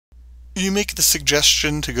You make the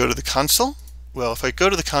suggestion to go to the console. Well, if I go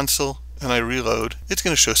to the console and I reload, it's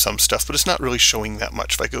going to show some stuff, but it's not really showing that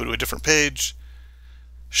much. If I go to a different page,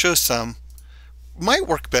 show some. Might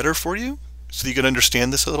work better for you, so you can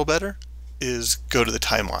understand this a little better, is go to the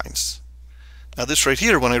timelines. Now this right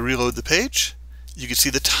here, when I reload the page, you can see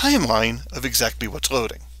the timeline of exactly what's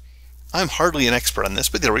loading. I'm hardly an expert on this,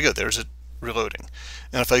 but there we go, there's it reloading.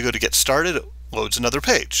 And if I go to get started, it loads another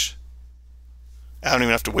page. I don't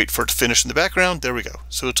even have to wait for it to finish in the background. There we go.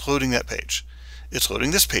 So it's loading that page. It's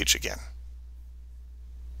loading this page again.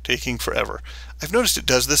 Taking forever. I've noticed it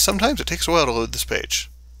does this sometimes. It takes a while to load this page.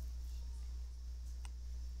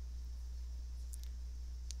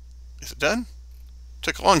 Is it done?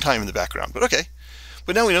 Took a long time in the background, but okay.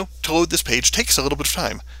 But now we know to load this page takes a little bit of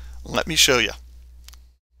time. Let me show you.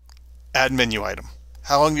 Add menu item.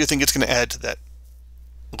 How long do you think it's going to add to that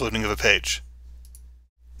loading of a page?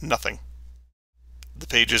 Nothing. The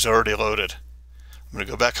page is already loaded. I'm going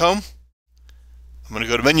to go back home. I'm going to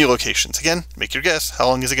go to menu locations. Again, make your guess. How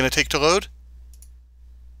long is it going to take to load?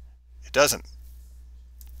 It doesn't.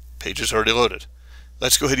 Page is already loaded.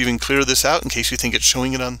 Let's go ahead and even clear this out in case you think it's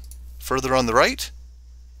showing it on further on the right.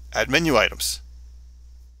 Add menu items.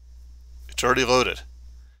 It's already loaded.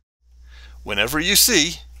 Whenever you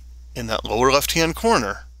see in that lower left-hand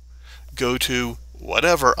corner, go to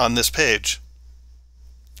whatever on this page,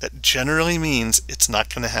 that generally means it's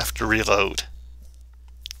not going to have to reload.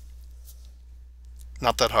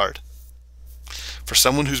 Not that hard. For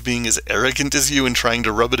someone who's being as arrogant as you and trying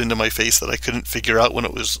to rub it into my face that I couldn't figure out when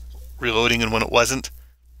it was reloading and when it wasn't,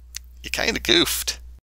 you kind of goofed.